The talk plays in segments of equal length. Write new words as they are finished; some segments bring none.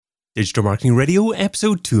Digital Marketing Radio,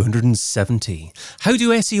 episode 270. How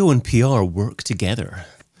do SEO and PR work together?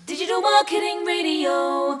 Digital Marketing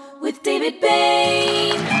Radio with David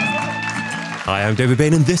Bain. Hi, I'm David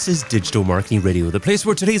Bain, and this is Digital Marketing Radio, the place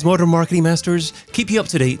where today's modern marketing masters keep you up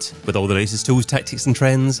to date with all the latest tools, tactics, and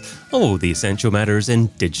trends, all the essential matters in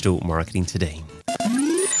digital marketing today.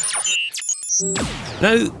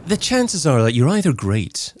 Now, the chances are that you're either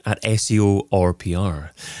great at SEO or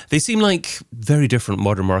PR. They seem like very different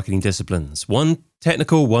modern marketing disciplines, one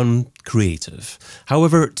technical, one creative.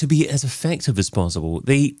 However, to be as effective as possible,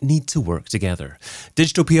 they need to work together.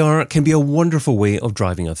 Digital PR can be a wonderful way of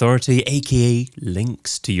driving authority, aka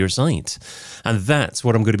links to your site. And that's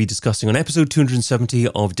what I'm going to be discussing on episode 270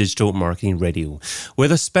 of Digital Marketing Radio,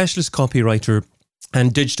 with a specialist copywriter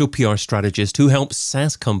and digital PR strategist who helps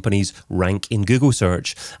SaaS companies rank in Google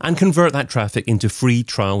search and convert that traffic into free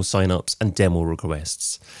trial signups and demo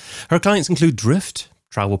requests. Her clients include Drift,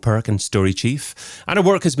 TravelPerk and StoryChief, and her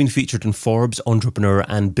work has been featured in Forbes, Entrepreneur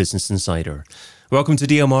and Business Insider. Welcome to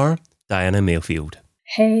DMR, Diana Mayfield.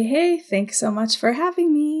 Hey, thanks so much for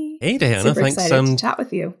having me. Hey Diana, Super thanks excited to chat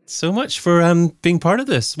with you. So much for being part of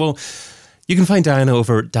this. Well, you can find Diana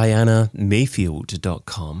over at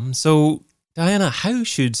dianamayfield.com. So Diana, how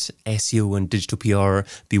should SEO and digital PR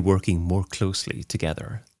be working more closely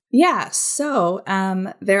together? Yeah, so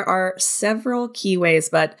there are several key ways,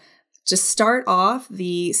 but to start off,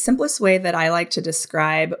 the simplest way that I like to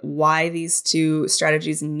describe why these two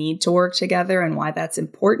strategies need to work together and why that's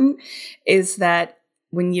important is that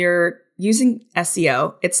when you're using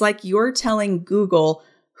SEO, it's like you're telling Google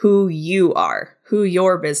who you are, who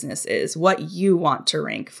your business is, what you want to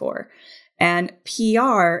rank for. And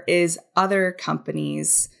PR is other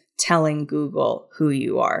companies telling Google who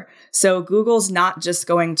you are. So Google's not just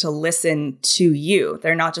going to listen to you.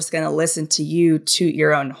 They're not just going to listen to you toot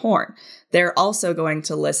your own horn. They're also going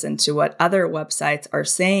to listen to what other websites are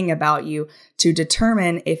saying about you to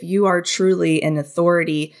determine if you are truly an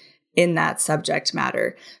authority in that subject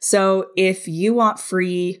matter. So if you want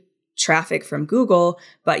free traffic from Google,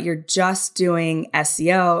 but you're just doing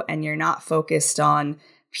SEO and you're not focused on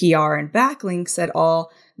PR and backlinks at all,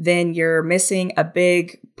 then you're missing a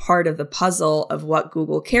big part of the puzzle of what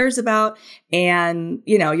Google cares about. And,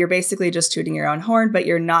 you're basically just tooting your own horn, but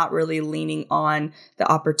you're not really leaning on the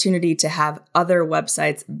opportunity to have other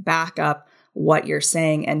websites back up what you're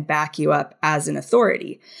saying and back you up as an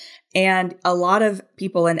authority. And a lot of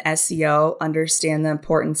people in SEO understand the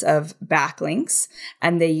importance of backlinks,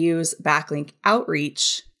 and they use backlink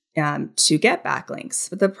outreach to get backlinks.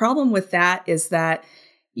 But the problem with that is that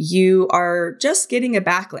you are just getting a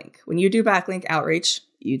backlink. When you do backlink outreach,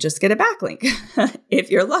 you just get a backlink. If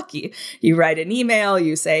you're lucky, you write an email,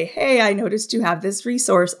 you say, hey, I noticed you have this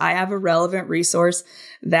resource. I have a relevant resource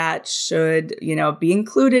that should, be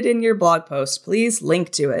included in your blog post. Please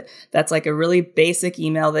link to it. That's like a really basic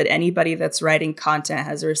email that anybody that's writing content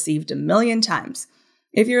has received 1,000,000 times.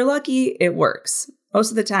 If you're lucky, it works. Most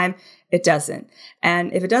of the time, it doesn't.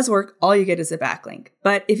 And if it does work, all you get is a backlink.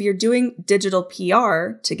 But if you're doing digital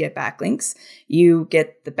PR to get backlinks, you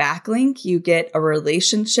get the backlink, you get a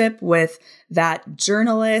relationship with that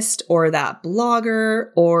journalist or that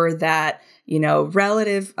blogger or that,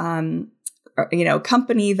 relative,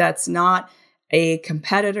 company that's not a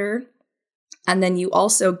competitor. And then you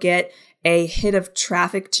also get a hit of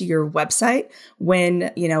traffic to your website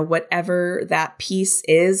when, whatever that piece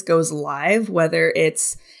is goes live, whether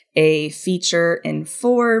it's a feature in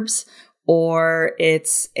Forbes or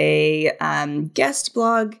it's a guest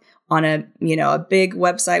blog on a big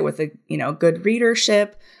website with a, good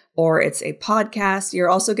readership, or it's a podcast. You're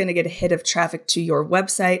also going to get a hit of traffic to your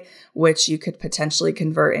website, which you could potentially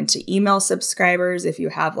convert into email subscribers if you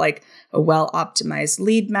have like a well-optimized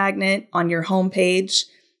lead magnet on your homepage.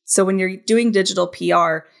 So when you're doing digital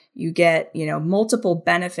PR, you get, multiple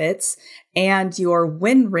benefits, and your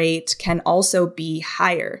win rate can also be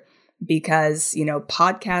higher because,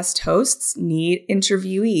 podcast hosts need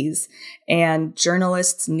interviewees and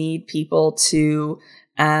journalists need people to,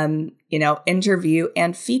 interview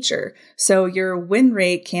and feature. So your win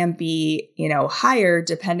rate can be, higher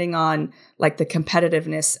depending on like the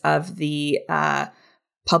competitiveness of the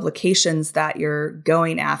publications that you're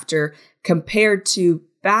going after compared to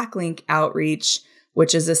backlink outreach,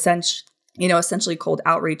 which is essentially cold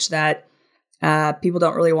outreach that people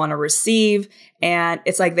don't really want to receive. And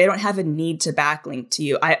it's like they don't have a need to backlink to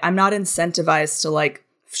you. I'm not incentivized to like,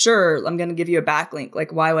 sure, I'm going to give you a backlink.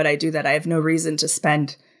 Like, why would I do that? I have no reason to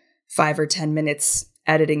spend 5 or 10 minutes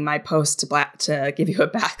editing my post to give you a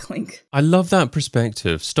backlink. I love that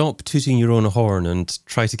perspective. Stop tooting your own horn and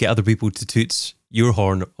try to get other people to toot your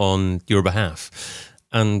horn on your behalf.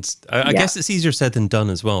 And I guess it's easier said than done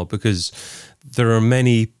as well, because there are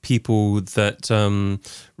many people that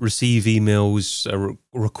receive emails,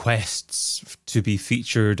 requests to be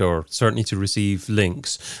featured, or certainly to receive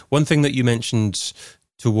links. One thing that you mentioned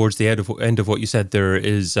towards the end of what you said there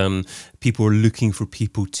is people are looking for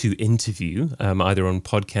people to interview, either on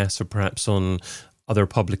podcasts or perhaps on other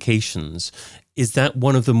publications. Is that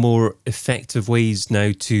one of the more effective ways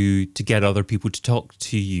now to get other people to talk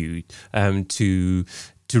to you, to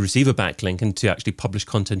receive a backlink and to actually publish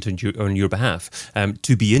content on your behalf,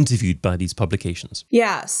 to be interviewed by these publications?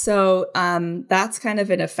 Yeah, so that's kind of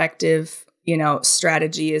an effective,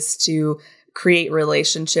 strategy, is to create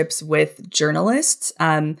relationships with journalists.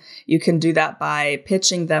 You can do that by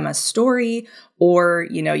pitching them a story, or,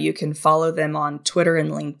 you can follow them on Twitter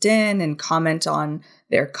and LinkedIn and comment on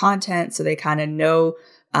their content so they kind of know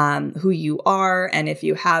who you are. And if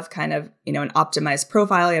you have kind of, an optimized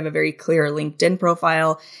profile, you have a very clear LinkedIn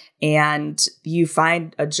profile, and you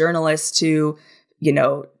find a journalist who,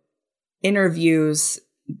 interviews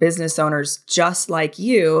business owners just like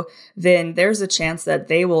you, then there's a chance that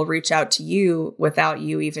they will reach out to you without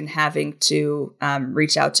you even having to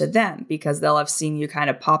reach out to them, because they'll have seen you kind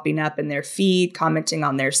of popping up in their feed, commenting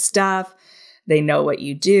on their stuff. They know what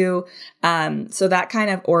you do. So that kind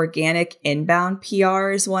of organic inbound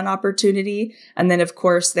PR is one opportunity. And then, of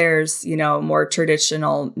course, there's, more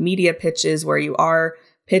traditional media pitches where you are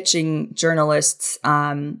pitching journalists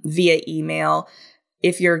via email.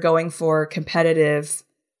 If you're going for competitive,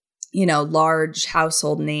 large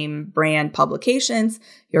household name brand publications,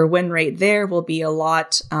 your win rate there will be a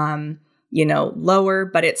lot, lower,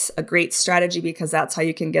 but it's a great strategy because that's how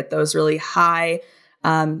you can get those really high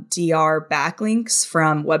DR backlinks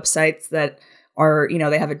from websites that are,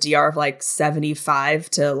 they have a DR of like 75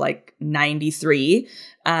 to like 93.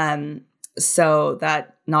 So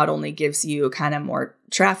that not only gives you kind of more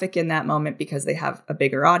traffic in that moment because they have a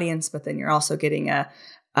bigger audience, but then you're also getting a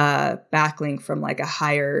backlink from like a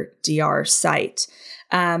higher DR site.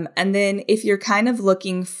 And then if you're kind of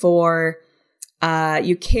looking for,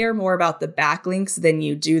 you care more about the backlinks than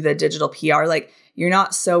you do the digital PR, like you're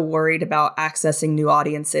not so worried about accessing new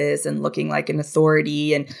audiences and looking like an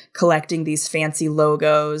authority and collecting these fancy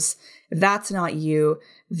logos. If that's not you,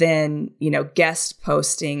 then, guest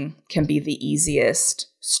posting can be the easiest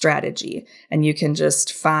strategy. And you can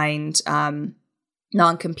just find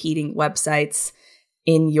non-competing websites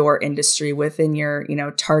in your industry within your,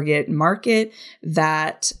 target market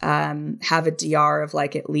that have a DR of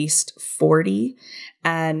like at least 40.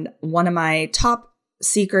 And one of my top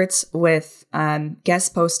secrets with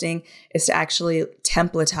guest posting is to actually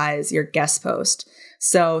templatize your guest post.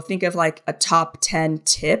 So think of like a top 10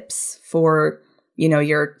 tips for,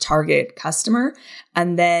 your target customer.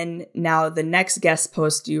 And then now the next guest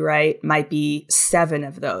post you write might be 7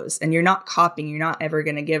 of those. And you're not copying. You're not ever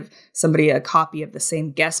going to give somebody a copy of the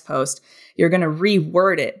same guest post. You're going to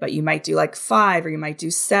reword it, but you might do like 5, or you might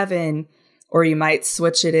do 7, or you might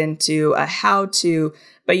switch it into a how-to,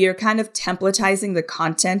 but you're kind of templatizing the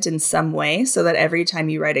content in some way so that every time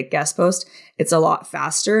you write a guest post, it's a lot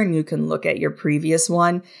faster and you can look at your previous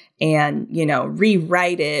one and,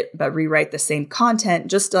 rewrite it, but rewrite the same content.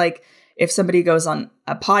 Just like if somebody goes on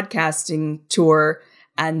a podcasting tour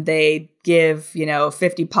and they give,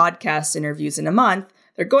 50 podcast interviews in a month,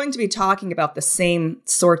 they're going to be talking about the same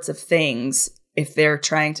sorts of things if they're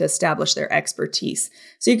trying to establish their expertise.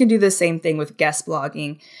 So you can do the same thing with guest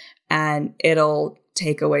blogging, and it'll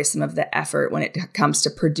take away some of the effort when it comes to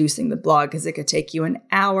producing the blog, because it could take you an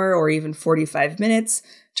hour or even 45 minutes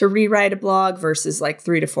to rewrite a blog versus like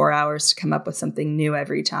 3 to 4 hours to come up with something new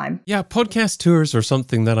every time. Yeah, podcast tours are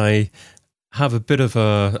something that I have a bit of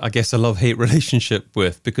a love-hate relationship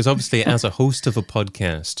with, because obviously as a host of a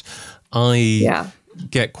podcast, I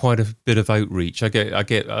get quite a bit of outreach. I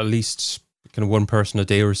get at least kind of one person a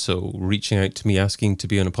day or so reaching out to me asking to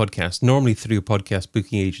be on a podcast, normally through a podcast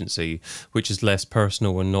booking agency, which is less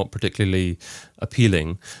personal and not particularly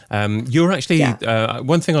appealing. You're actually,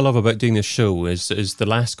 one thing I love about doing this show is the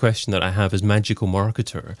last question that I have is magical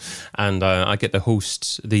marketer. And I get the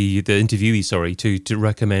host, the interviewee, to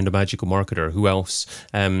recommend a magical marketer. Who else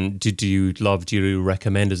do you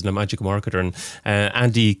recommend as a magical marketer? And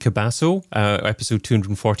Andy Cabasso, episode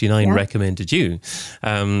 249, recommended you.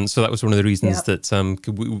 So that was one of the reasons that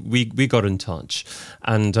we got in touch.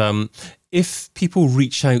 And if people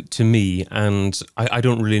reach out to me and I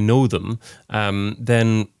don't really know them,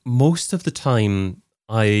 then most of the time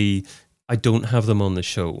I don't have them on the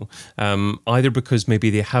show, either because maybe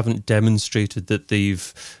they haven't demonstrated that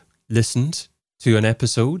they've listened to an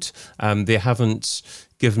episode, they haven't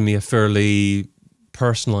given me a fairly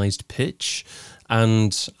personalized pitch,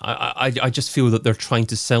 And I just feel that they're trying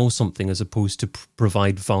to sell something as opposed to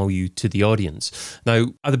provide value to the audience. Now,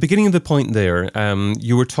 at the beginning of the point there,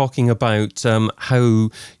 you were talking about how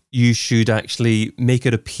you should actually make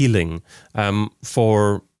it appealing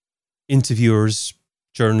for interviewers,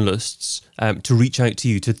 journalists, to reach out to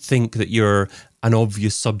you, to think that you're an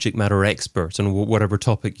obvious subject matter expert on whatever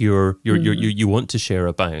topic you want to share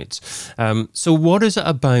about. So what is it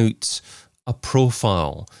about a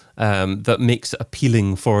profile that makes it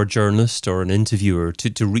appealing for a journalist or an interviewer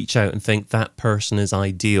to reach out and think that person is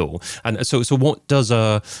ideal? And so what does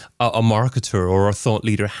a marketer or a thought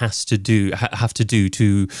leader have to do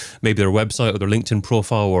to maybe their website or their LinkedIn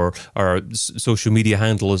profile or social media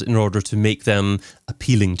handles in order to make them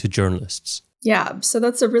appealing to journalists? Yeah, so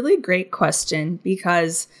that's a really great question,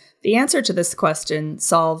 because the answer to this question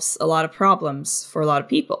solves a lot of problems for a lot of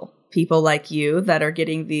people. People like you that are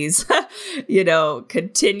getting these,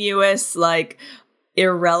 continuous, like,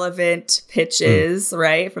 irrelevant pitches,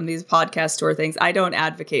 right, from these podcast tour things. I don't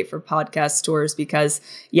advocate for podcast tours because,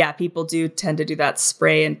 people do tend to do that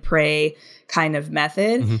spray and pray kind of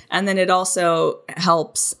method. Mm-hmm. And then it also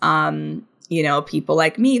helps, people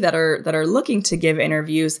like me that are looking to give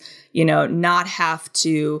interviews, not have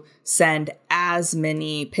to send as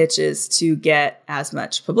many pitches to get as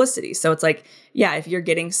much publicity. So it's like, if you're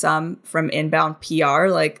getting some from inbound PR,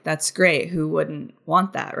 like, that's great. Who wouldn't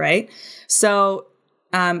want that, right? So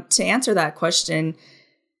to answer that question,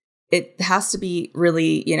 it has to be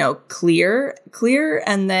really, clear,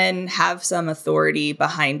 and then have some authority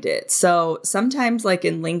behind it. So sometimes, like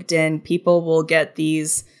in LinkedIn, people will get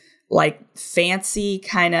these like fancy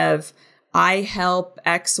kind of, I help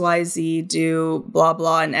XYZ do blah,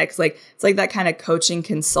 blah, and X, like, it's like that kind of coaching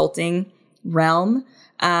consulting realm,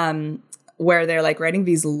 where they're like writing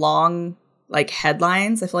these long, like,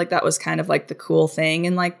 headlines. I feel like that was kind of like the cool thing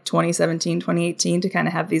in like 2017, 2018, to kind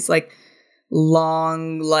of have these like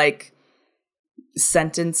long, like,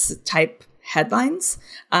 sentence type headlines.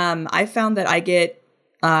 I found that I get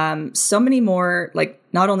so many more, like,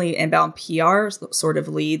 not only inbound PR sort of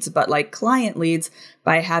leads, but like client leads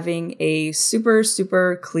by having a super,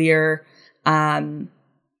 super clear LinkedIn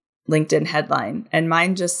headline. And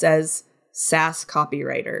mine just says SaaS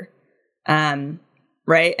copywriter.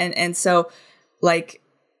 Right. And so, like,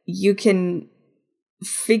 you can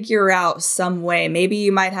figure out some way. Maybe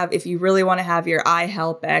you might have, if you really want to have your I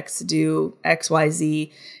help X do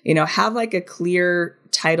XYZ, have like a clear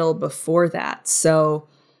title before that. So,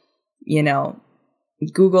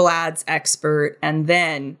 Google Ads expert, and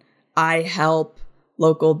then I help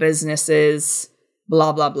local businesses,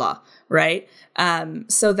 blah, blah, blah. Right.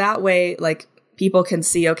 So that way, like, people can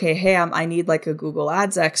see, okay, hey, I need like a Google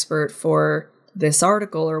Ads expert for this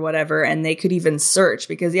article or whatever. And they could even search,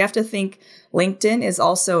 because you have to think LinkedIn is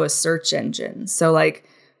also a search engine. So like,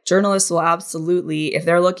 journalists will absolutely, if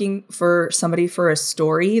they're looking for somebody for a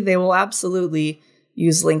story, they will absolutely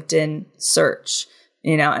use LinkedIn search,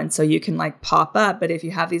 and so you can like pop up. But if you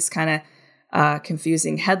have these kind of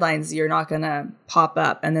confusing headlines, you're not going to pop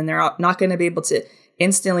up, and then they're not going to be able to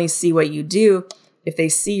instantly see what you do if they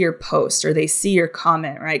see your post or they see your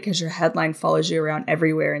comment, right? Because your headline follows you around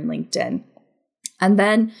everywhere in LinkedIn. And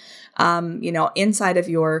then, inside of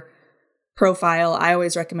your profile, I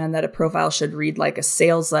always recommend that a profile should read like a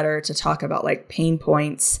sales letter to talk about like pain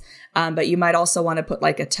points. But you might also want to put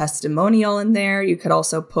like a testimonial in there. You could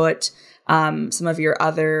also put some of your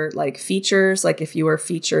other like features. Like if you were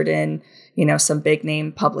featured in, some big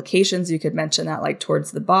name publications, you could mention that like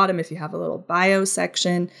towards the bottom if you have a little bio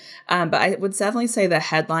section. But I would definitely say the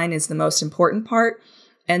headline is the most important part.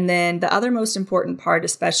 And then the other most important part,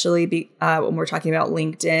 especially when we're talking about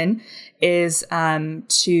LinkedIn, is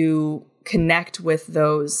to connect with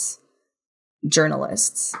those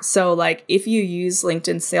journalists. So like if you use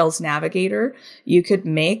LinkedIn Sales Navigator, you could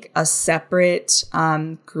make a separate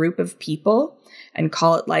group of people and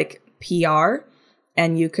call it like PR.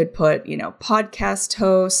 And you could put, podcast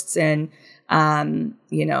hosts and,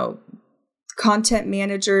 content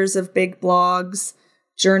managers of big blogs,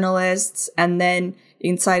 journalists. And then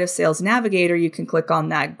inside of Sales Navigator, you can click on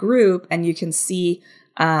that group and you can see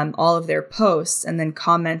all of their posts and then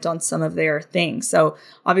comment on some of their things. So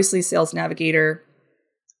obviously Sales Navigator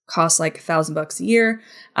costs like $1,000 a year.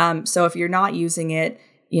 So if you're not using it,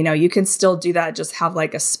 you can still do that. Just have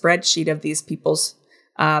like a spreadsheet of these people's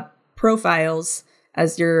profiles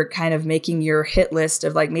as you're kind of making your hit list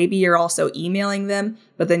of like, maybe you're also emailing them,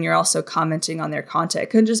 but then you're also commenting on their content. It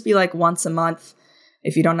could just be like once a month.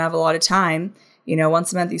 If you don't have a lot of time,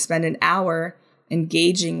 once a month you spend an hour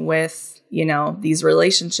engaging with, these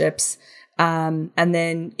relationships. And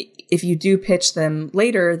then if you do pitch them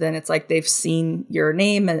later, then it's like they've seen your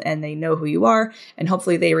name and they know who you are, and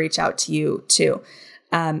hopefully they reach out to you too.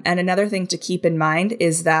 And another thing to keep in mind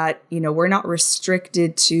is that, we're not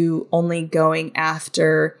restricted to only going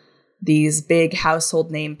after these big household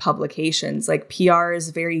name publications. Like PR is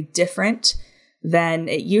very different than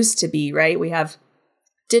it used to be, right? We have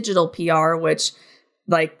digital PR, which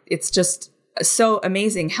it's just so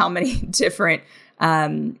amazing how many different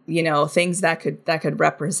things that could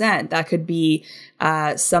represent. That could be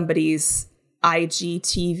somebody's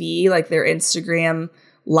IGTV, like their Instagram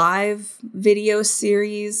live video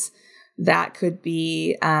series. That could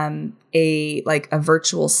be a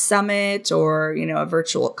virtual summit or a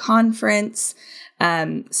virtual conference.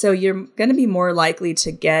 So you're going to be more likely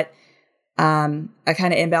to get a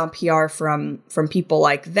kind of inbound PR from people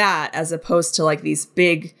like that, as opposed to like these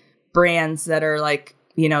big brands that are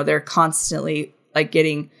they're constantly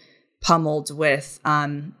getting pummeled with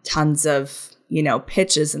tons of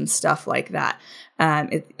pitches and stuff like that.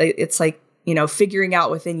 It's figuring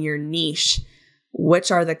out within your niche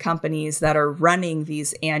which are the companies that are running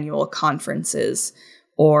these annual conferences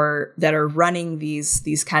or that are running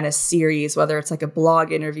these kind of series, whether it's like a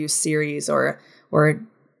blog interview series or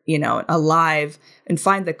a live, and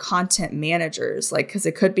find the content managers, because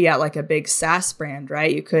it could be at like a big SaaS brand,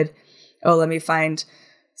 right? You could, let me find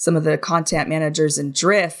some of the content managers in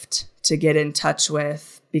Drift to get in touch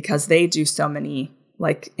with, because they do so many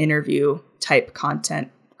interview type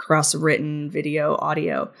content across written, video,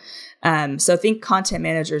 audio. So think content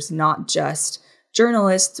managers, not just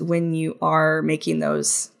journalists, when you are making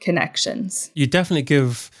those connections. You definitely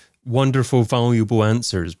give wonderful, valuable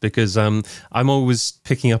answers, because I'm always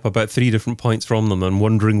picking up about 3 different points from them and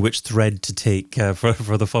wondering which thread to take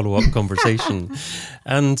for the follow-up conversation.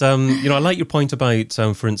 And, I like your point about,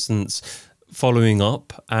 for instance, following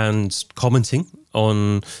up and commenting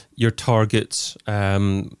on your target,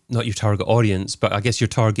 not your target audience, but I guess your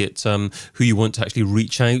target, who you want to actually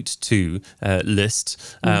reach out to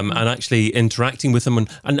list, and actually interacting with them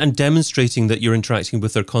and demonstrating that you're interacting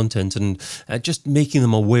with their content, and just making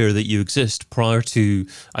them aware that you exist prior to,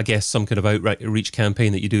 I guess, some kind of outreach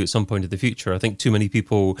campaign that you do at some point in the future. I think too many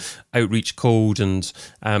people outreach cold, and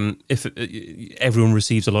if everyone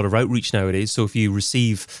receives a lot of outreach nowadays, so if you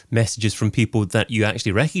receive messages from people that you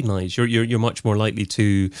actually recognize, you're much more likely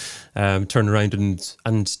to turn around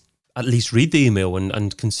and at least read the email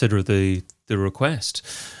and consider the request.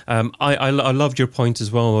 I loved your point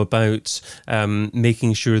as well about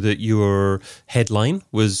making sure that your headline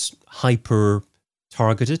was hyper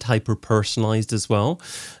targeted, hyper personalized as well.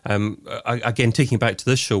 Again, taking it back to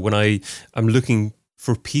this show, when I'm looking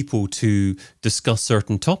for people to discuss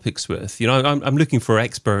certain topics with, I'm looking for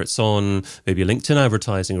experts on maybe LinkedIn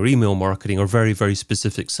advertising or email marketing or very, very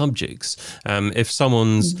specific subjects. If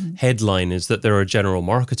someone's headline is that they're a general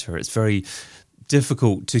marketer, it's very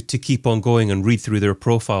difficult to keep on going and read through their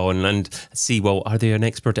profile and see, well, are they an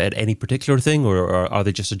expert at any particular thing, or are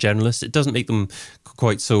they just a generalist? It doesn't make them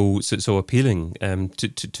quite so appealing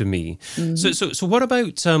to me. So what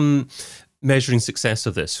about measuring success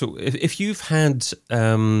of this? So if you've had,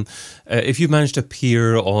 if you've managed to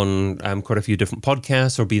appear on quite a few different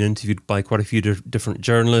podcasts or been interviewed by quite a few different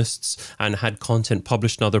journalists and had content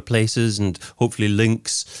published in other places and hopefully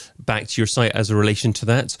links back to your site as a relation to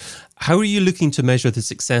that, how are you looking to measure the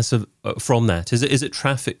success of from that? Is it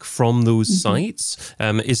traffic from those sites?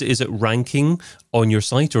 Is it ranking on your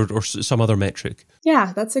site or some other metric?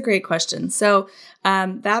 Yeah, that's a great question. So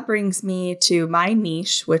that brings me to my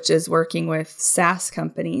niche, which is working with SaaS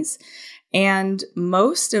companies. And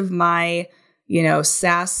most of my,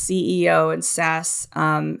 SaaS CEO and SaaS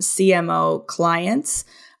CMO clients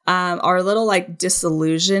are a little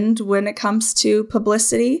disillusioned when it comes to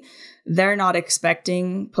publicity. They're not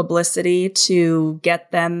expecting publicity to get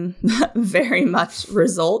them very much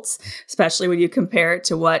results, especially when you compare it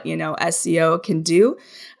to what, SEO can do.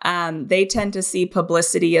 They tend to see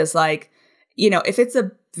publicity as if it's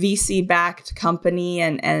a VC-backed company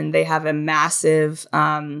and they have a massive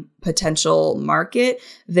potential market,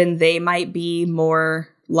 then they might be more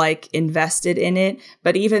invested in it.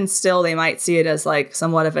 But even still, they might see it as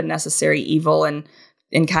somewhat of a necessary evil and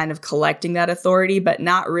in kind of collecting that authority, but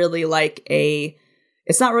not really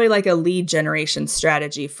it's not really a lead generation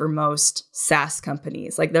strategy for most SaaS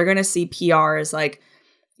companies. They're going to see PR as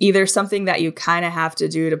either something that you kind of have to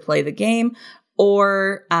do to play the game,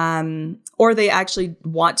 or they actually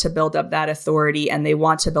want to build up that authority and they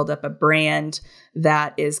want to build up a brand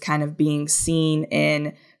that is kind of being seen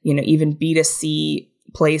in, even B2C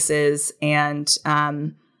places and,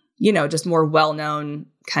 just more well-known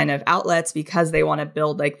kind of outlets because they want to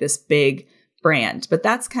build like this big brand. But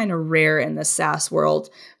that's kind of rare in the SaaS world.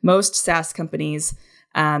 Most SaaS companies,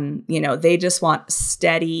 they just want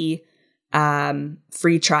steady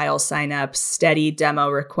free trial signups, steady demo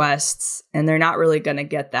requests, and they're not really going to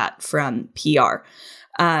get that from PR.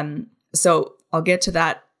 So I'll get to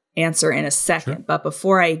that answer in a second. Sure. But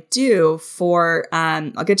before I do,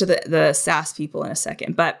 I'll get to the SaaS people in a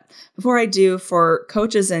second. But before I do, for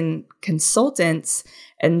coaches and consultants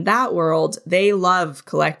in that world, they love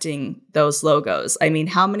collecting those logos. I mean,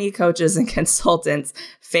 how many coaches and consultants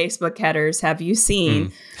Facebook headers have you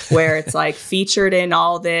seen where it's like featured in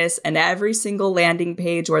all this, and every single landing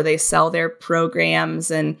page where they sell their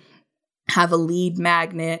programs and have a lead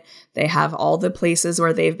magnet, they have all the places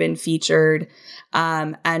where they've been featured.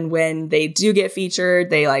 And when they do get featured,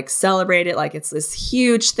 they like celebrate it like it's this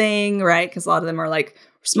huge thing, right? Because a lot of them are like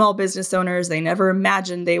small business owners. They never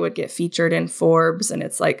imagined they would get featured in Forbes, and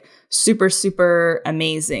it's like super, super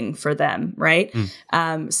amazing for them, right?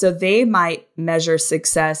 So they might measure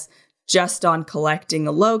success just on collecting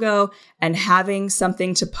a logo and having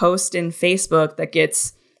something to post in Facebook that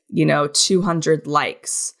gets, 200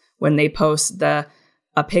 likes when they post a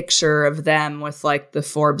picture of them with like the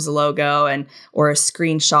Forbes logo or a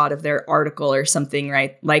screenshot of their article or something,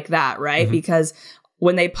 right? Like that, right? Because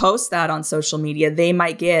when they post that on social media, they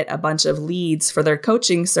might get a bunch of leads for their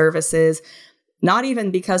coaching services, not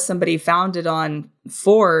even because somebody found it on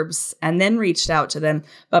Forbes and then reached out to them,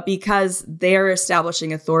 but because they're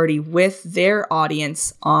establishing authority with their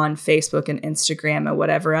audience on Facebook and Instagram and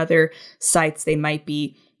whatever other sites they might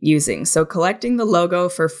be using. So collecting the logo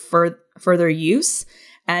for further use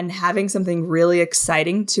and having something really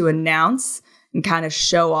exciting to announce and kind of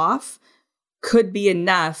show off could be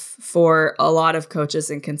enough for a lot of coaches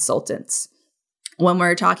and consultants. When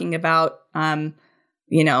we're talking about,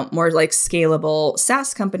 more like scalable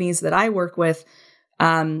SaaS companies that I work with,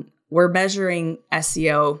 we're measuring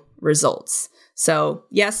SEO results. So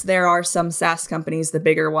yes, there are some SaaS companies, the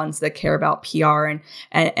bigger ones that care about PR,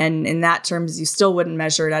 and in that terms, you still wouldn't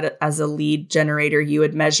measure it as a lead generator. You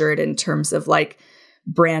would measure it in terms of like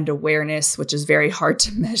brand awareness, which is very hard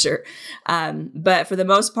to measure. But for the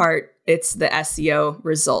most part, it's the SEO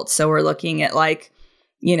results. So we're looking at like,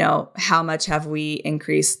 how much have we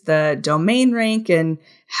increased the domain rank, and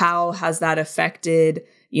how has that affected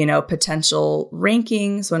potential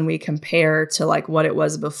rankings when we compare to like what it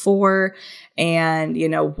was before, and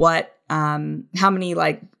how many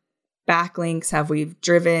like backlinks have we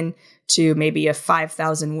driven to maybe a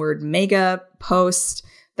 5,000 word mega post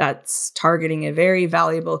that's targeting a very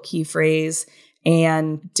valuable key phrase,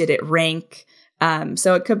 and did it rank?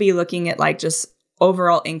 So it could be looking at like just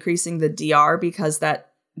overall increasing the DR, because that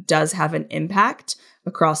does have an impact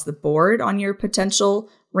across the board on your potential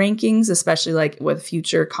rankings, especially like with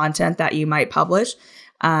future content that you might publish.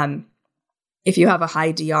 If you have a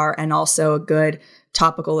high DR and also a good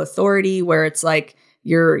topical authority, where it's like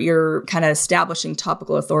you're kind of establishing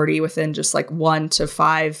topical authority within just like 1 to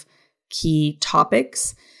 5 key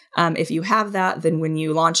topics. If you have that, then when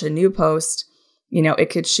you launch a new post, it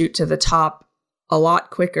could shoot to the top a lot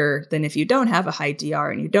quicker than if you don't have a high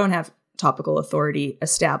DR and you don't have topical authority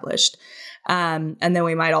established. And then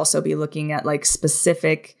we might also be looking at like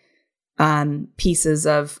specific pieces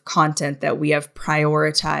of content that we have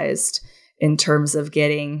prioritized in terms of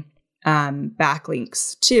getting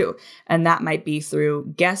backlinks to. And that might be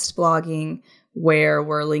through guest blogging, where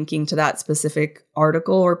we're linking to that specific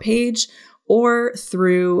article or page, or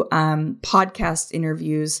through podcast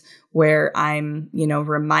interviews where I'm,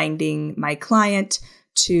 reminding my client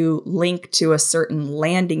to link to a certain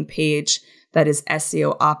landing page that is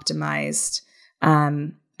SEO optimized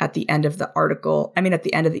at the end of the at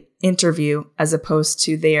the end of the interview, as opposed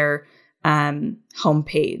to their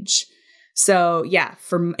homepage. So yeah,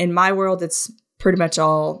 in my world, it's pretty much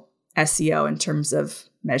all SEO in terms of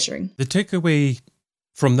measuring. The takeaway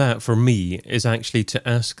from that for me is actually to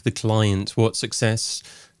ask the client what success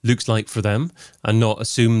looks like for them, and not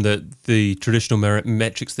assume that the traditional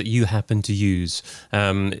metrics that you happen to use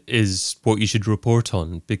is what you should report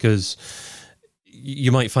on, because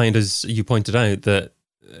you might find, as you pointed out, that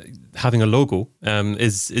having a logo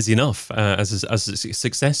is enough as a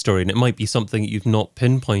success story, and it might be something you've not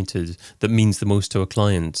pinpointed that means the most to a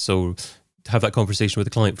client. So have that conversation with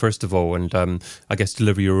the client first of all, and I guess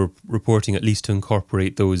deliver your reporting at least to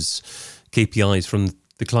incorporate those KPIs from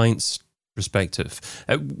the client's perspective.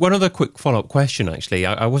 One other quick follow-up question, actually.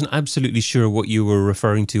 I wasn't absolutely sure what you were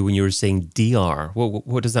referring to when you were saying DR.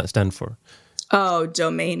 What does that stand for? Oh,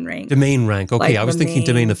 domain rank. Domain rank. Okay, Like I was the thinking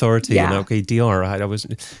domain main- authority. And yeah. okay, DR. I was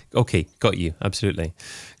okay. Got you. Absolutely.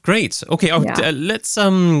 Great. Okay, Yeah. let's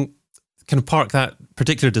kind of park that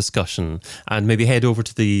particular discussion and maybe head over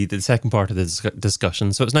to the second part of the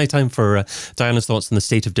discussion. So it's now time for Diana's thoughts on the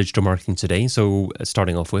state of digital marketing today. So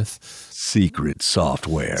starting off with secret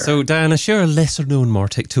software. So Diana, share a lesser known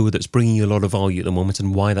MarTech tool that's bringing you a lot of value at the moment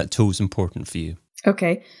and why that tool is important for you.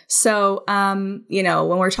 Okay. So, when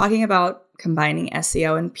we're talking about combining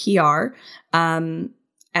SEO and PR,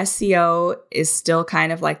 SEO is still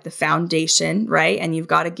kind of like the foundation, right? And you've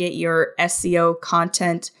got to get your SEO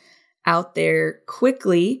content out there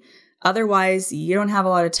quickly. Otherwise, you don't have a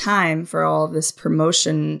lot of time for all of this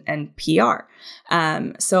promotion and PR.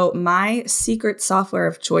 So my secret software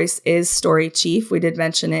of choice is StoryChief. We did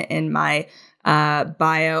mention it in my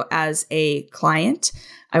bio as a client.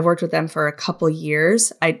 I've worked with them for a couple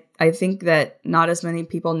years. I think that not as many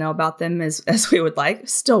people know about them as we would like.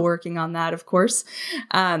 Still working on that, of course.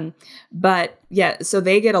 But yeah, so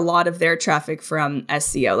they get a lot of their traffic from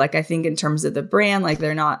SEO. Like I think in terms of the brand, like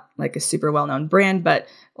they're not like a super well-known brand, but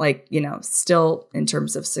like, still in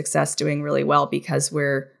terms of success doing really well because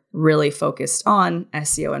we're really focused on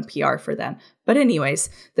SEO and PR for them. But anyways,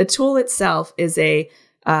 the tool itself is a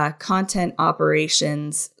content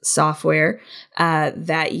operations software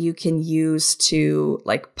that you can use to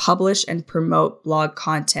like publish and promote blog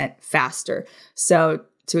content faster. So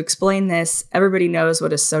to explain this, everybody knows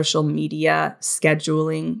what a social media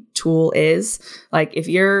scheduling tool is. Like if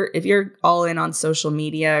you're all in on social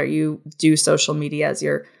media or you do social media as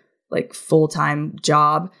your like full-time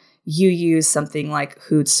job, you use something like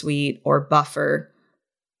Hootsuite or Buffer.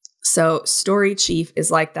 So StoryChief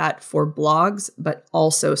is like that for blogs, but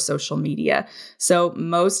also social media. So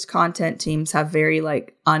most content teams have very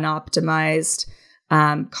like unoptimized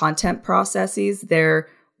content processes. They're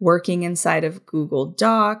working inside of Google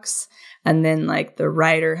Docs. And then like the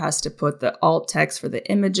writer has to put the alt text for the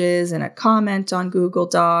images and a comment on Google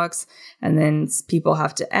Docs. And then people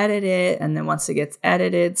have to edit it. And then once it gets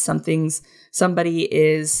edited, somebody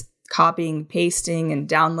is copying, pasting, and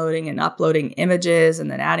downloading and uploading images, and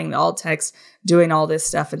then adding the alt text, doing all this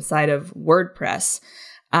stuff inside of WordPress.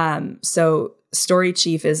 So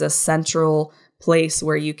StoryChief is a central place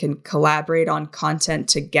where you can collaborate on content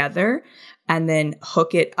together and then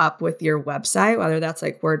hook it up with your website, whether that's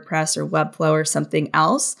like WordPress or Webflow or something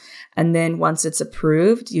else. And then once it's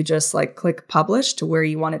approved, you just like click publish to where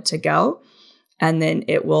you want it to go. And then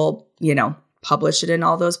it will, publish it in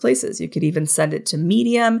all those places. You could even send it to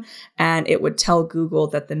Medium and it would tell Google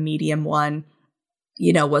that the Medium one,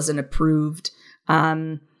 wasn't approved,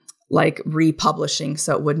 like republishing.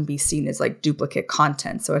 So it wouldn't be seen as like duplicate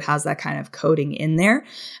content. So it has that kind of coding in there.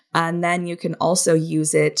 And then you can also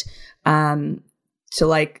use it to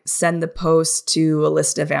like send the post to a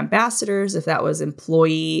list of ambassadors. If that was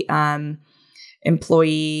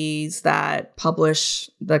employees that publish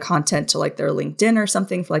the content to like their LinkedIn or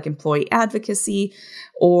something for like employee advocacy,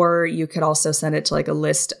 or you could also send it to like a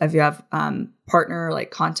list if you have partner like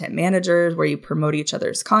content managers where you promote each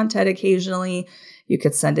other's content occasionally. You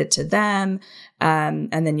could send it to them. And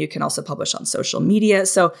then you can also publish on social media.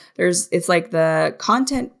 So it's like the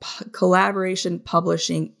content collaboration,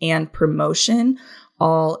 publishing, and promotion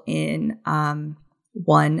all in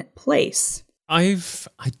one place. I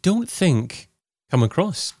don't think come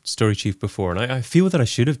across StoryChief before, and I feel that I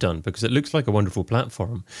should have done because it looks like a wonderful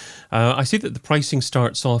platform. I see that the pricing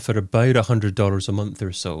starts off at about $100 a month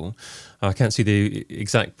or so. I can't see the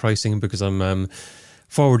exact pricing because I'm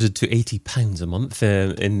forwarded to £80 a month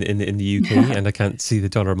in the UK, and I can't see the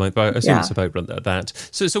dollar amount, but I assume it's about that.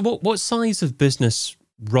 So what size of business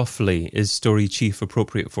roughly is StoryChief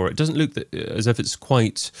appropriate for? It doesn't look as if it's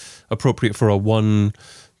quite appropriate for a one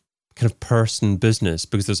kind of person business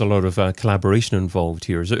because there's a lot of collaboration involved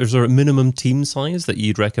here. Is there a minimum team size that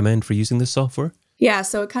you'd recommend for using this software? Yeah,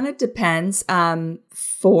 so it kind of depends.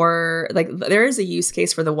 For like, there is a use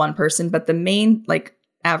case for the one person, but the main like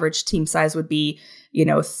average team size would be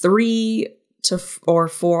 3 to 4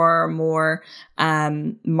 or more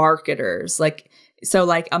marketers. So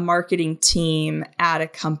like a marketing team at a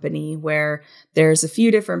company where there's a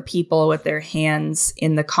few different people with their hands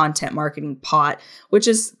in the content marketing pot, which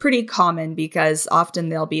is pretty common because often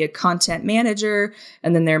there'll be a content manager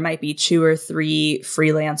and then there might be 2 or 3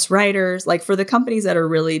 freelance writers. Like for the companies that are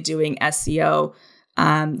really doing SEO,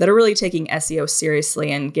 that are really taking SEO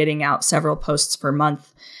seriously and getting out several posts per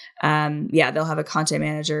month. They'll have a content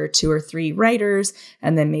manager, 2 or 3 writers,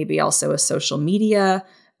 and then maybe also a social media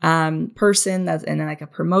person and then like a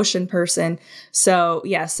promotion person. So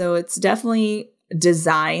it's definitely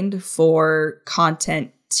designed for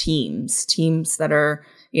content teams that are,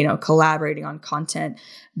 collaborating on content.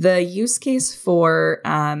 The use case for,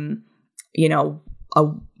 a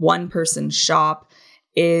one-person shop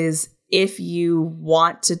is if you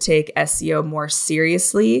want to take SEO more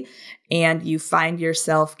seriously and you find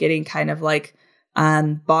yourself getting kind of like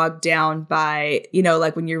bogged down by,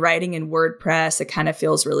 like when you're writing in WordPress, it kind of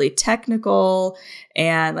feels really technical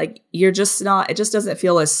and like it just doesn't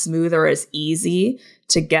feel as smooth or as easy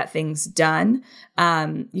to get things done.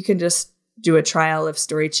 You can just do a trial of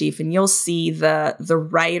Storychief and you'll see the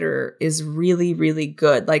writer is really, really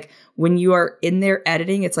good. Like when you are in there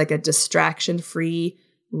editing, it's like a distraction-free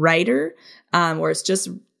writer, where it's just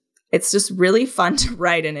really fun to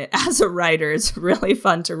write in it. As a writer, it's really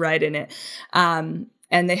fun to write in it. And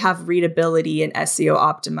they have readability and SEO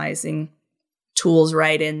optimizing tools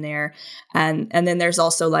right in there. And then there's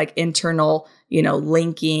also like internal,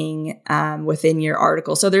 linking within your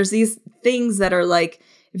article. So there's these things that are like,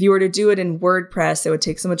 if you were to do it in WordPress, it would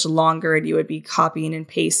take so much longer and you would be copying and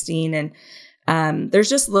pasting. And there's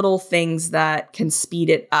just little things that can speed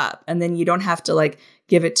it up. And then you don't have to like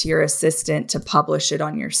give it to your assistant to publish it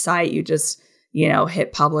on your site. You just,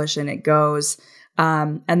 hit publish and it goes.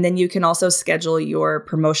 And then you can also schedule your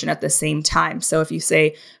promotion at the same time. So if you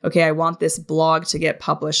say, okay, I want this blog to get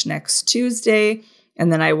published next Tuesday, and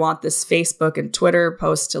then I want this Facebook and Twitter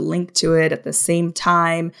post to link to it at the same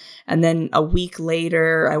time. And then a week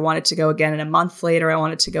later, I want it to go again. And a month later, I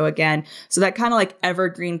want it to go again. So that kind of like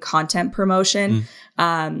evergreen content promotion.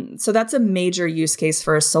 So that's a major use case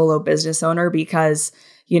for a solo business owner because,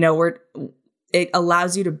 it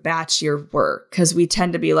allows you to batch your work because we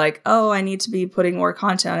tend to be like, oh, I need to be putting more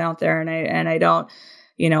content out there and I don't,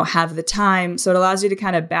 have the time. So it allows you to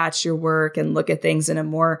kind of batch your work and look at things in a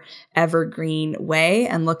more evergreen way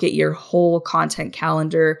and look at your whole content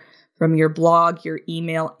calendar from your blog, your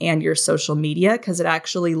email, and your social media, because it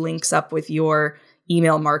actually links up with your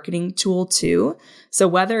email marketing tool too. So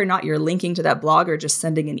whether or not you're linking to that blog or just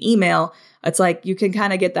sending an email, it's like you can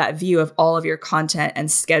kind of get that view of all of your content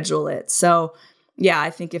and schedule it. So yeah,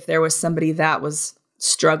 I think if there was somebody that was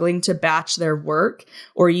struggling to batch their work,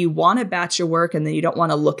 or you want to batch your work and then you don't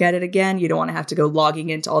want to look at it again, you don't want to have to go logging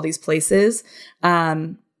into all these places,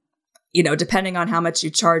 depending on how much you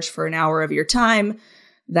charge for an hour of your time,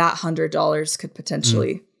 that $100 could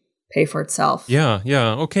potentially pay for itself. Yeah.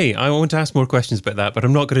 Okay, I want to ask more questions about that, but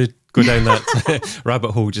I'm not going to go down that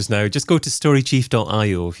rabbit hole just now. Just go to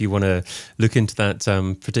storychief.io if you want to look into that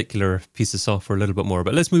particular piece of software a little bit more.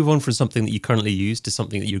 But let's move on from something that you currently use to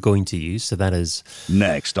something that you're going to use. So that is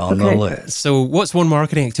next on the list. So what's one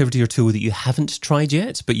marketing activity or tool that you haven't tried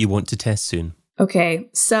yet, but you want to test soon? Okay,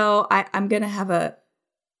 so I'm going to have a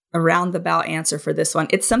roundabout answer for this one.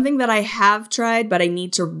 It's something that I have tried, but I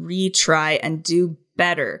need to retry and do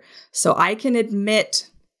better so I can admit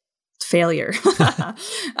failure.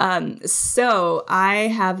 So I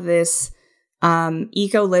have this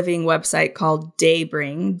eco-living website called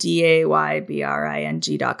Daybring,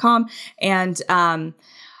 DAYBRING.com. And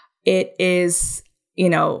it is,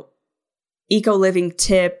 eco-living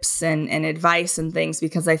tips and advice and things,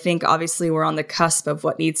 because I think obviously we're on the cusp of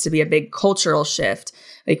what needs to be a big cultural shift.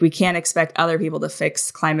 Like we can't expect other people to fix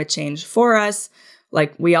climate change for us.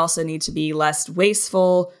 Like we also need to be less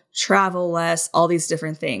wasteful, travel less, all these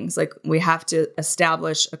different things. Like we have to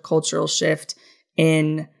establish a cultural shift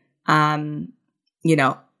in,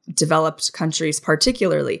 developed countries,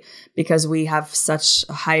 particularly because we have such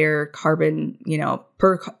a higher carbon,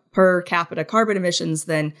 per capita carbon emissions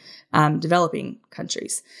than developing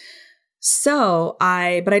countries. So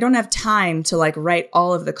but I don't have time to like write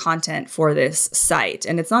all of the content for this site,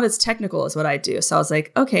 and it's not as technical as what I do. So I was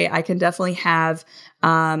like, okay, I can definitely have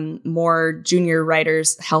more junior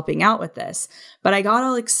writers helping out with this. But I got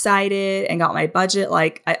all excited and got my budget.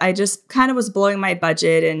 Like I just kind of was blowing my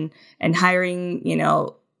budget and hiring,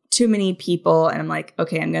 too many people. And I'm like,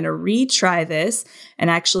 okay, I'm going to retry this and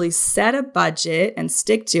actually set a budget and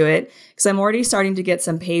stick to it, because I'm already starting to get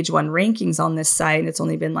some page 1 rankings on this site. And it's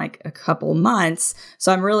only been like a couple months.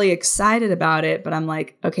 So I'm really excited about it. But I'm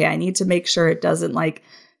like, okay, I need to make sure it doesn't like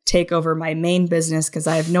take over my main business, because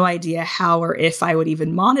I have no idea how or if I would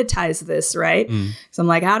even monetize this, right? So I'm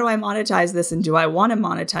like, how do I monetize this? And do I want to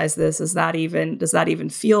monetize this? Does that even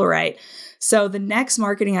feel right? So the next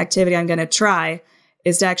marketing activity I'm going to try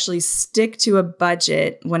is to actually stick to a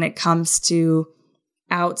budget when it comes to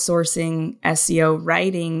outsourcing SEO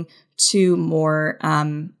writing to more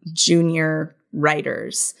junior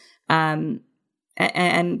writers.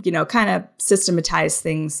 and kind of systematize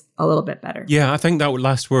things a little bit better. Yeah, I think that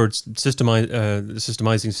last word,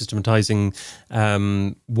 systematizing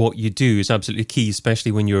what you do is absolutely key,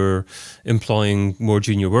 especially when you're employing more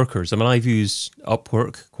junior workers. I mean, I've used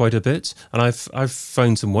Upwork quite a bit, and I've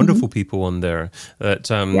found some wonderful people on there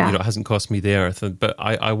that it hasn't cost me the earth. But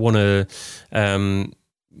I want to.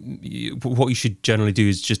 What you should generally do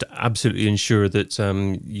is just absolutely ensure that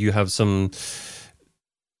you have some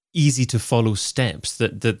easy to follow steps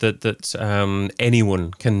that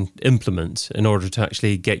anyone can implement in order to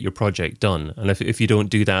actually get your project done. And if you don't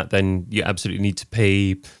do that, then you absolutely need to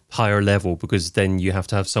pay higher level, because then you have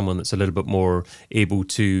to have someone that's a little bit more able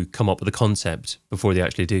to come up with a concept before they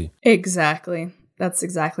actually do. Exactly. That's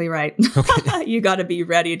exactly right. Okay. You got to be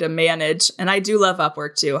ready to manage. And I do love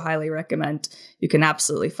Upwork too. Highly recommend. You can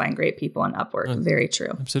absolutely find great people on Upwork. Very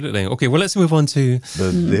true. Absolutely. Okay, well, let's move on to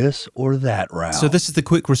the this or that round. So this is the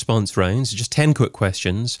quick response round. So just 10 quick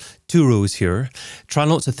questions, 2 rows here. Try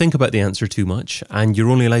not to think about the answer too much, and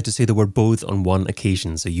you're only allowed to say the word both on one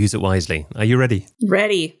occasion, so use it wisely. Are you ready?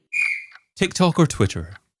 Ready. TikTok or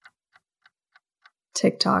Twitter?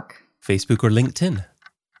 TikTok. Facebook or LinkedIn?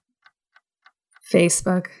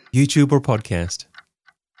 Facebook. YouTube or podcast?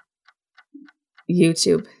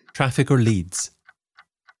 YouTube. Traffic or leads?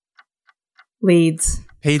 Leads.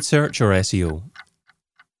 Paid search or SEO?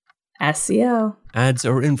 SEO. Ads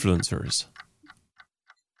or influencers?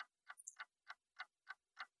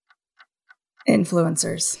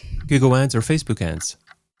 Influencers. Google ads or Facebook ads?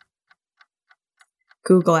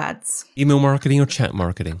 Google ads. Email marketing or chat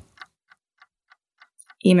marketing?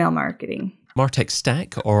 Email marketing. MarTech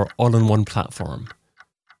stack or all-in-one platform?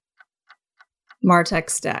 MarTech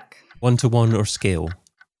stack. One-to-one or scale?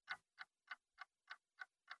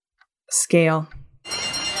 Scale.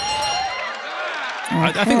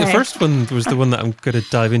 I think the first one was the one that I'm going to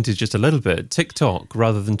dive into just a little bit. TikTok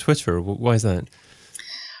rather than Twitter. Why is that?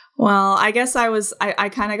 Well, I guess I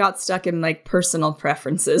kind of got stuck in like personal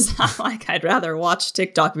preferences. Like I'd rather watch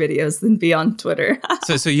TikTok videos than be on Twitter.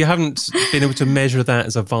 So you haven't been able to measure that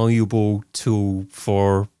as a valuable tool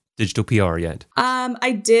for digital PR yet?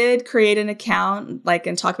 I did create an account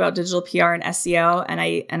and talk about digital PR and SEO,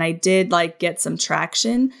 and I did get some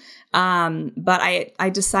traction. But I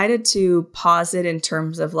decided to pause it in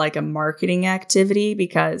terms of a marketing activity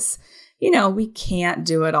because, we can't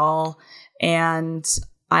do it all. And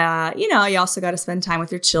you also got to spend time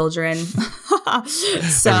with your children.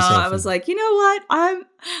 So I was like, you know what? I'm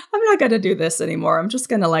not going to do this anymore. I'm just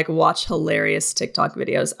going to watch hilarious TikTok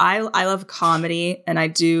videos. I love comedy, and I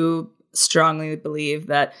do strongly believe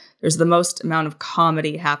that there's the most amount of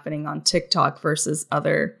comedy happening on TikTok versus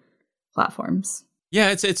other platforms.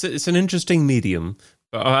 Yeah, it's an interesting medium.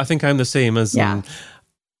 I think I'm the same as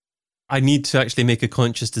I need to actually make a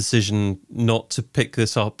conscious decision not to pick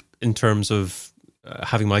this up in terms of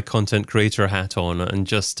having my content creator hat on and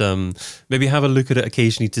just maybe have a look at it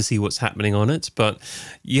occasionally to see what's happening on it. But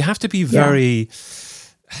you have to be very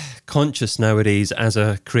conscious nowadays as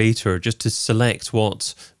a creator just to select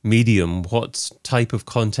what medium, what type of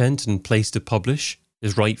content and place to publish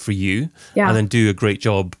is right for you, and then do a great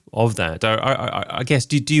job of that. I guess,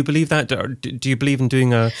 do you believe that? Do you believe in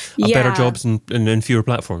doing a better job in fewer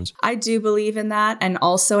platforms? I do believe in that. And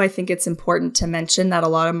also, I think it's important to mention that a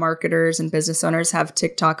lot of marketers and business owners have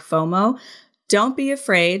TikTok FOMO. Don't be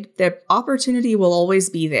afraid. The opportunity will always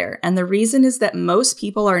be there. And the reason is that most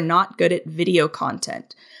people are not good at video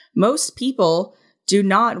content. Most people do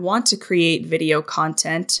not want to create video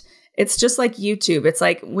content. It's just like YouTube. It's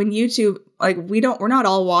like when YouTube, we're not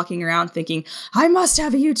all walking around thinking, I must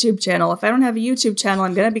have a YouTube channel. If I don't have a YouTube channel,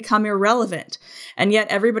 I'm going to become irrelevant. And yet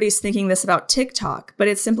everybody's thinking this about TikTok, but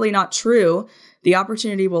it's simply not true. The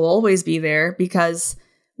opportunity will always be there because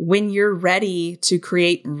when you're ready to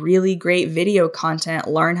create really great video content,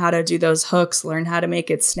 learn how to do those hooks, learn how to make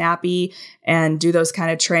it snappy and do those kind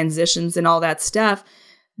of transitions and all that stuff,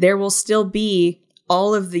 there will still be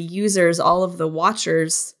all of the users, all of the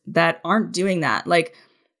watchers that aren't doing that.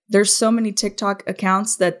 There's so many TikTok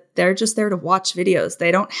accounts that they're just there to watch videos.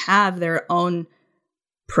 They don't have their own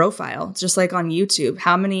profile. It's just like on YouTube.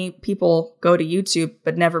 How many people go to YouTube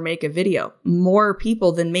but never make a video? More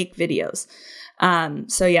people than make videos.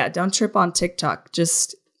 So yeah, don't trip on TikTok.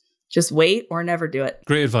 Just wait or never do it.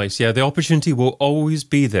 Great advice. Yeah, the opportunity will always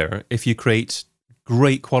be there if you create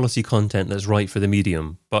great quality content that's right for the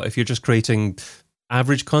medium. But if you're just creating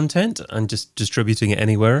average content and just distributing it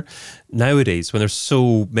anywhere, nowadays when there's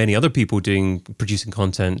so many other people producing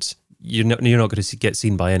content, you're not going to get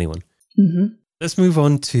seen by anyone. Mm-hmm. Let's move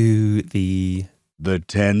on to the The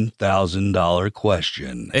 $10,000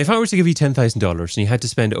 question. If I were to give you $10,000 and you had to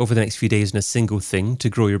spend it over the next few days on a single thing to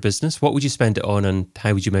grow your business, what would you spend it on and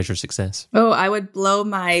how would you measure success? Oh, I would blow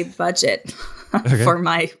my budget for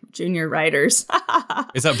my junior writers.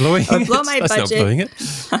 Is that blowing I would it? blow my That's budget. not blowing it.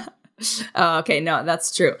 Oh, okay, no,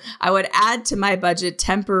 that's true. I would add to my budget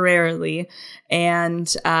temporarily and,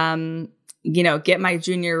 get my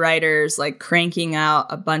junior writers like cranking out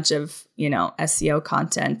a bunch of, SEO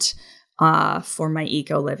content for my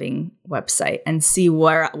Eco Living website and see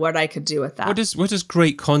what I could do with that. What does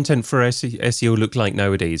great content for SEO look like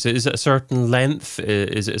nowadays? Is it a certain length?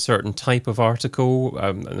 Is it a certain type of article?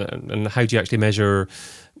 And how do you actually measure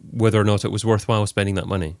whether or not it was worthwhile spending that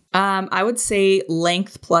money? I would say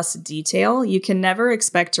length plus detail. You can never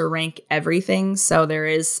expect to rank everything, so there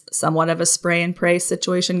is somewhat of a spray and pray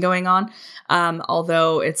situation going on.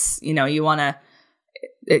 Although it's, you want to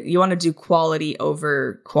do quality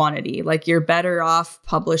over quantity. Like you're better off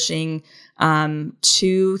publishing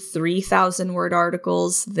 2,000-3,000 word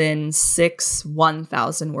articles than 6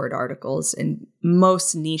 1,000 word articles in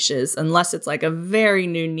most niches, unless it's like a very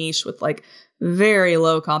new niche with like very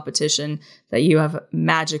low competition that you have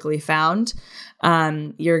magically found.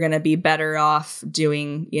 You're going to be better off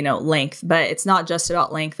doing, length, but it's not just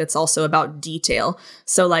about length. It's also about detail.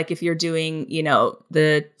 So like if you're doing,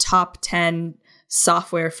 the top 10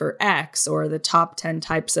 software for X or the top 10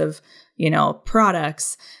 types of,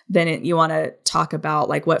 products, then you want to talk about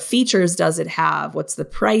like what features does it have? What's the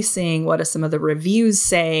pricing? What do some of the reviews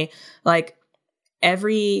say? Like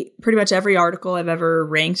pretty much every article I've ever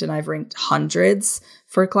ranked, and I've ranked hundreds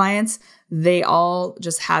for clients, they all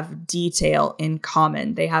just have detail in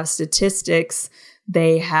common. They have statistics,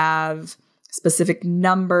 they have specific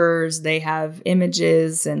numbers, they have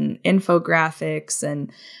images and infographics.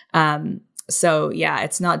 And so, yeah,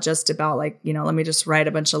 it's not just about like, let me just write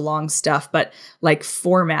a bunch of long stuff, but like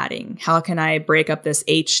formatting. How can I break up this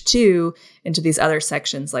H2 into these other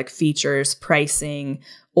sections like features, pricing,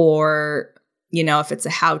 or if it's a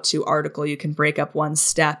how-to article, you can break up one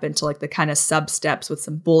step into like the kind of sub-steps with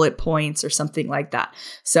some bullet points or something like that.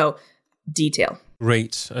 So detail.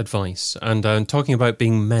 Great advice. And talking about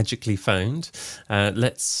being magically found,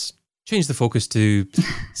 let's change the focus to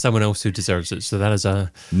someone else who deserves it. So that is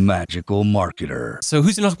a magical marketer. So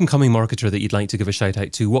who's an up-and-coming marketer that you'd like to give a shout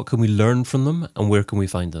out to? What can we learn from them and where can we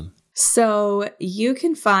find them? So you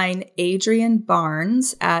can find Adrienne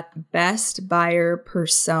Barnes at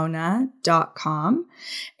bestbuyerpersona.com.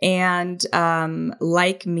 And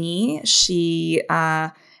like me, she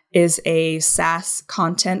is a SaaS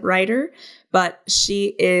content writer, but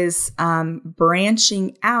she is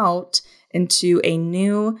branching out into a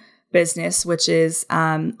new business, which is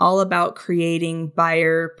all about creating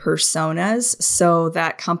buyer personas so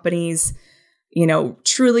that companies,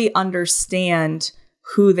 truly understand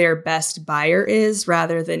who their best buyer is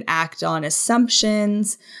rather than act on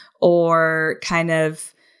assumptions or kind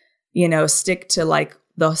of, stick to like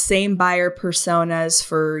the same buyer personas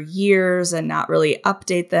for years and not really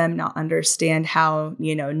update them, not understand how,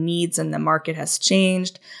 needs in the market has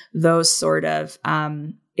changed, those sort of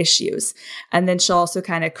issues. And then she'll also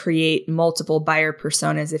kind of create multiple buyer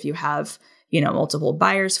personas if you have multiple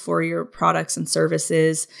buyers for your products and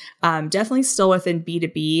services, definitely still within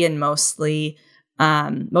B2B and mostly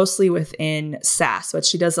within SaaS, but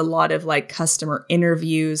she does a lot of like customer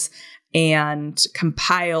interviews and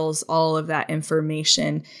compiles all of that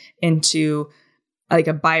information into like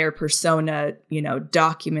a buyer persona,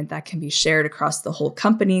 document that can be shared across the whole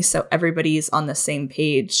company. So everybody's on the same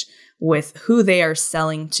page with who they are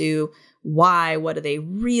selling to, why, what do they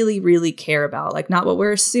really, really care about? Like not what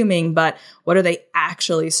we're assuming, but what are they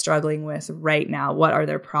actually struggling with right now? What are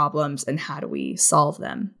their problems and how do we solve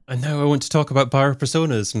them? And now I want to talk about buyer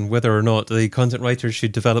personas and whether or not the content writers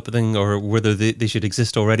should develop a thing or whether they should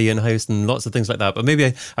exist already in-house and lots of things like that. But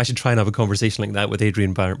maybe I should try and have a conversation like that with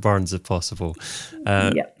Adrienne Barnes if possible.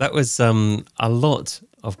 That was a lot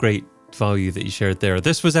of great value that you shared there.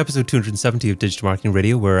 This was episode 270 of Digital Marketing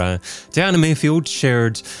Radio, where Diana Mayfield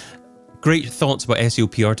shared great thoughts about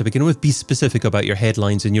SEO PR to begin with. Be specific about your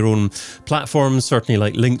headlines in your own platforms, certainly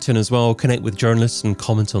like LinkedIn as well. Connect with journalists and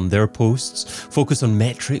comment on their posts. Focus on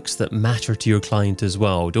metrics that matter to your client as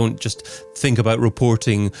well. Don't just think about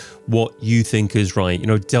reporting what you think is right.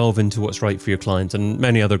 Delve into what's right for your client, and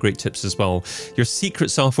many other great tips as well. Your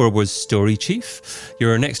secret software was StoryChief.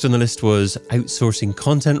 Your next on the list was outsourcing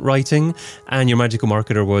content writing. And your magical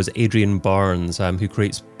marketer was Adrienne Barnes, who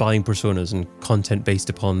creates buying personas and content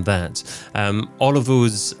based upon that. All of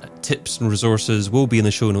those tips and resources will be in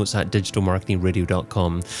the show notes at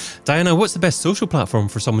digitalmarketingradio.com. Diana, what's the best social platform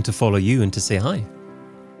for someone to follow you and to say hi?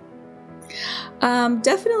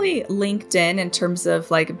 Definitely LinkedIn in terms of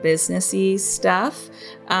like businessy stuff,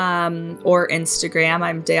 or Instagram.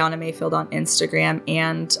 I'm Dayana Mayfield on Instagram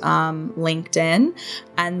and LinkedIn.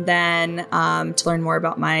 And then to learn more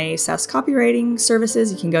about my SaaS copywriting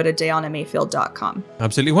services, you can go to DayanaMayfield.com.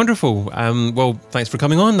 Absolutely wonderful. Well, thanks for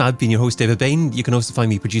coming on. I've been your host, David Bain. You can also find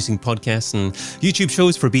me producing podcasts and YouTube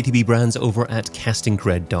shows for B2B brands over at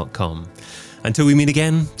castingcred.com. Until we meet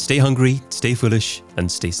again, stay hungry, stay foolish,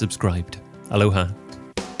 and stay subscribed. Aloha.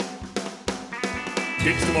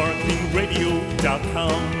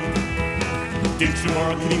 DigitalMarketingRadio.com.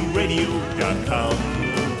 DigitalMarketingRadio.com.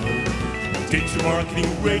 Digital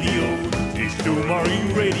Marketing Radio. Digital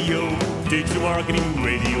Marketing Radio.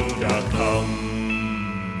 DigitalMarketingRadio.com.